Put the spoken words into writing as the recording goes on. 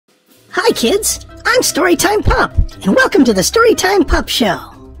Hi kids, I'm Storytime Pup, and welcome to the Storytime Pup Show.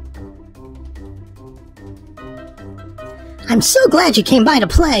 I'm so glad you came by to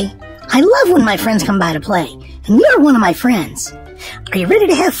play. I love when my friends come by to play, and you're one of my friends. Are you ready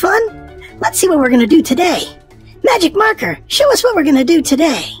to have fun? Let's see what we're going to do today. Magic marker, show us what we're going to do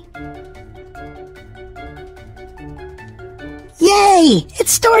today. Yay!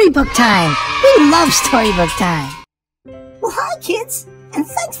 It's storybook time! We love storybook time! Well, hi kids, and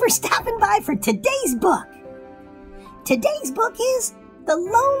thanks for stopping by for today's book. Today's book is The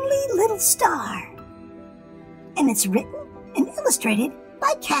Lonely Little Star, and it's written and illustrated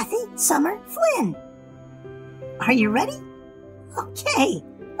by Kathy Summer Flynn. Are you ready? Okay,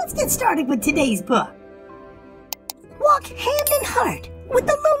 let's get started with today's book. Walk hand in heart with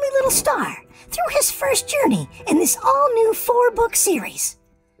the lonely little star through his first journey in this all-new 4-book series.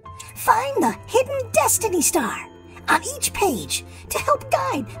 Find the hidden destiny star on each page to help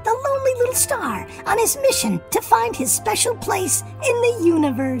guide the lonely little star on his mission to find his special place in the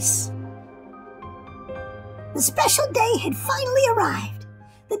universe. The special day had finally arrived,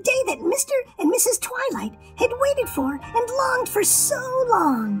 the day that Mr. and Mrs. Twilight had waited for and longed for so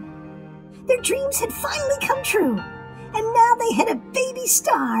long. Their dreams had finally come true, and now they had a baby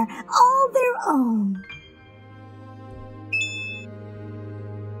star all their own.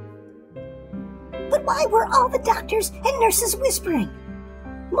 But why were all the doctors and nurses whispering?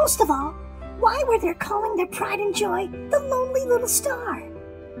 Most of all, why were they calling their pride and joy the lonely little star?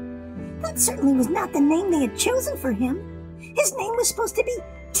 That certainly was not the name they had chosen for him. His name was supposed to be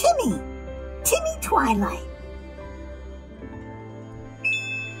Timmy Twilight.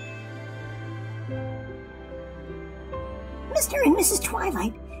 Mr. and Mrs.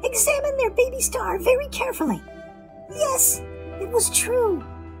 Twilight examined their baby star very carefully. Yes, it was true.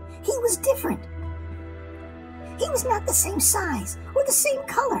 He was different. He was not the same size or the same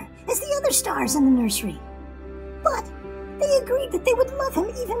color as the other stars in the nursery. But they agreed that they would love him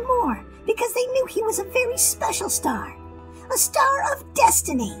even more because they knew he was a very special star, a star of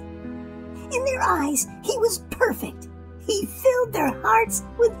destiny. In their eyes, he was perfect. He filled their hearts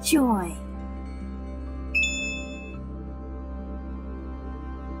with joy.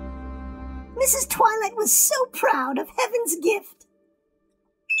 Mrs. Twilight was so proud of heaven's gift.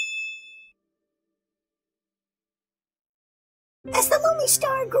 As the lonely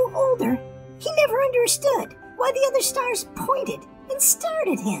star grew older, he never understood why the other stars pointed and stared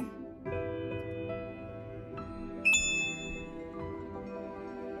at him.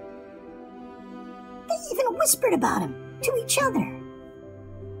 They even whispered about him to each other.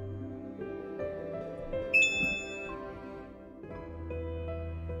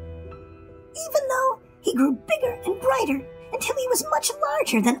 Even though he grew bigger and brighter until he was much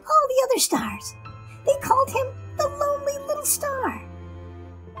larger than all the other stars, they called him the Lonely Little Star.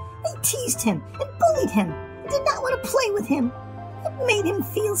 They teased him and bullied him and did not want to play with him. It made him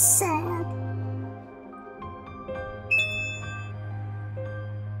feel sad.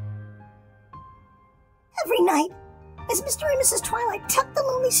 Every night, as Mr. and Mrs. Twilight tucked the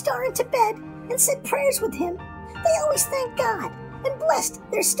lonely star into bed and said prayers with him, they always thanked God and blessed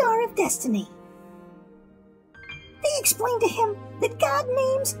their star of destiny. They explained to him that God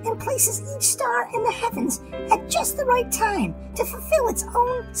names and places each star in the heavens at just the right time to fulfill its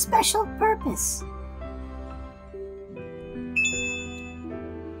own special purpose.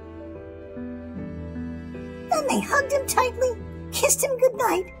 Then they hugged him tightly, kissed him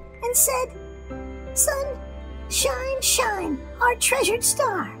goodnight, and said, "Sun, shine, shine, our treasured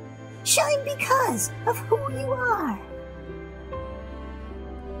star. Shine because of who you are."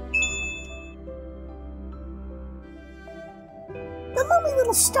 The lonely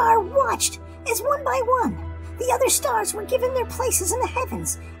little star watched as one by one the other stars were given their places in the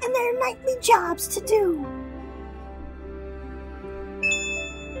heavens and their nightly jobs to do.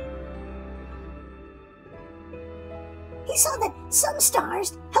 He saw that some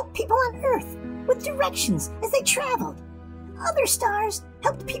stars helped people on Earth with directions as they traveled. Other stars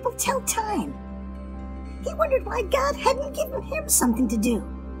helped people tell time. He wondered why God hadn't given him something to do.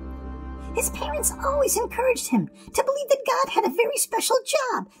 His parents always encouraged him to believe that God had a very special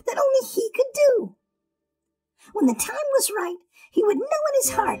job that only he could do. When the time was right, he would know in his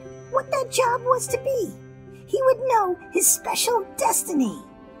heart what that job was to be. He would know his special destiny.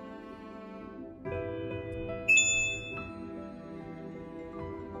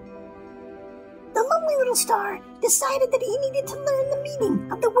 The lonely little star decided that he needed to learn the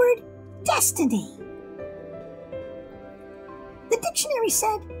meaning of the word destiny. The dictionary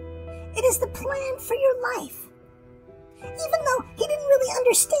said, "It is the plan for your life." Even though he didn't really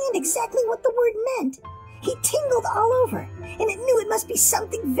understand exactly what the word meant, He tingled all over, and it knew it must be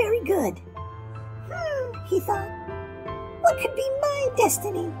something very good. He thought, what could be my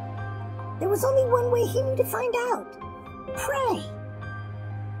destiny? There was only one way he knew to find out. Pray.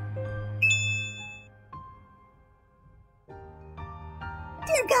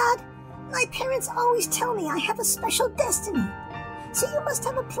 Dear God, my parents always tell me I have a special destiny, so you must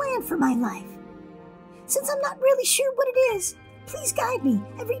have a plan for my life. Since I'm not really sure what it is, please guide me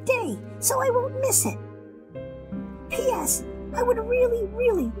every day so I won't miss it. P.S. I would really,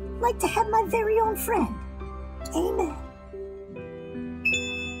 really like to have my very own friend. Amen.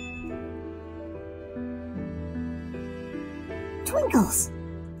 Twinkles.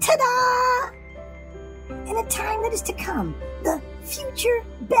 Ta-da! In a time that is to come, the future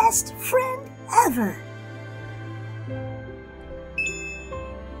best friend ever.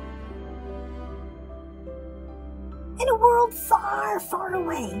 In a world far, far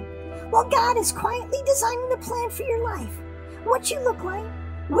away, while God is quietly designing the plan for your life, what you look like,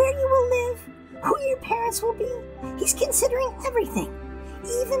 where you will live, who your parents will be, He's considering everything,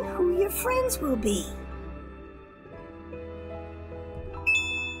 even who your friends will be.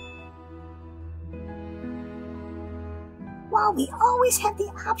 While we always have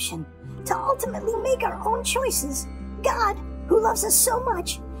the option to ultimately make our own choices, God, who loves us so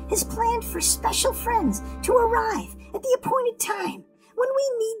much, has planned for special friends to arrive at the appointed time when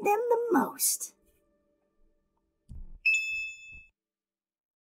we need them the most.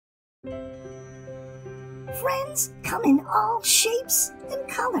 Friends come in all shapes and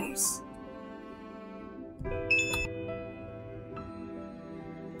colors.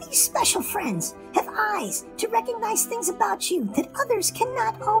 These special friends have eyes to recognize things about you that others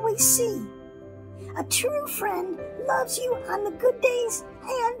cannot always see. A true friend loves you on the good days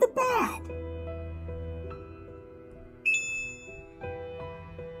and the bad.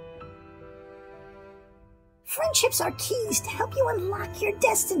 Friendships are keys to help you unlock your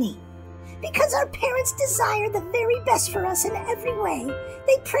destiny. Because our parents desire the very best for us in every way,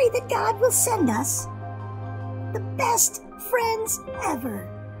 they pray that God will send us the best friends ever.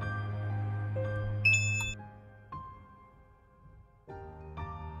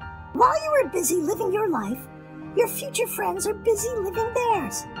 While you are busy living your life, your future friends are busy living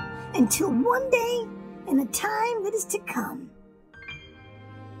theirs, until one day in a time that is to come.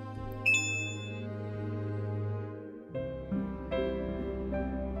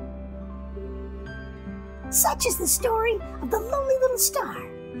 Such is the story of the lonely little star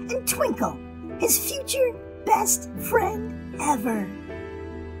and Twinkle, his future best friend ever.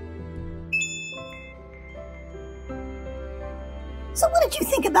 So what did you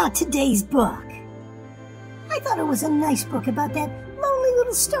think about today's book? I thought it was a nice book about that lonely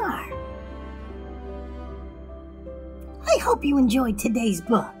little star. I hope you enjoyed today's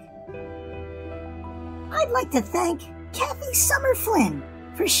book. I'd like to thank Kathy Summer Flynn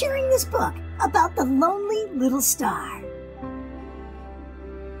for sharing this book about the lonely little star.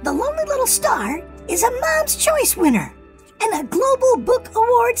 The Lonely Little Star is a Mom's Choice winner and a Global Book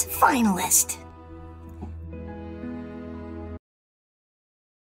Awards finalist.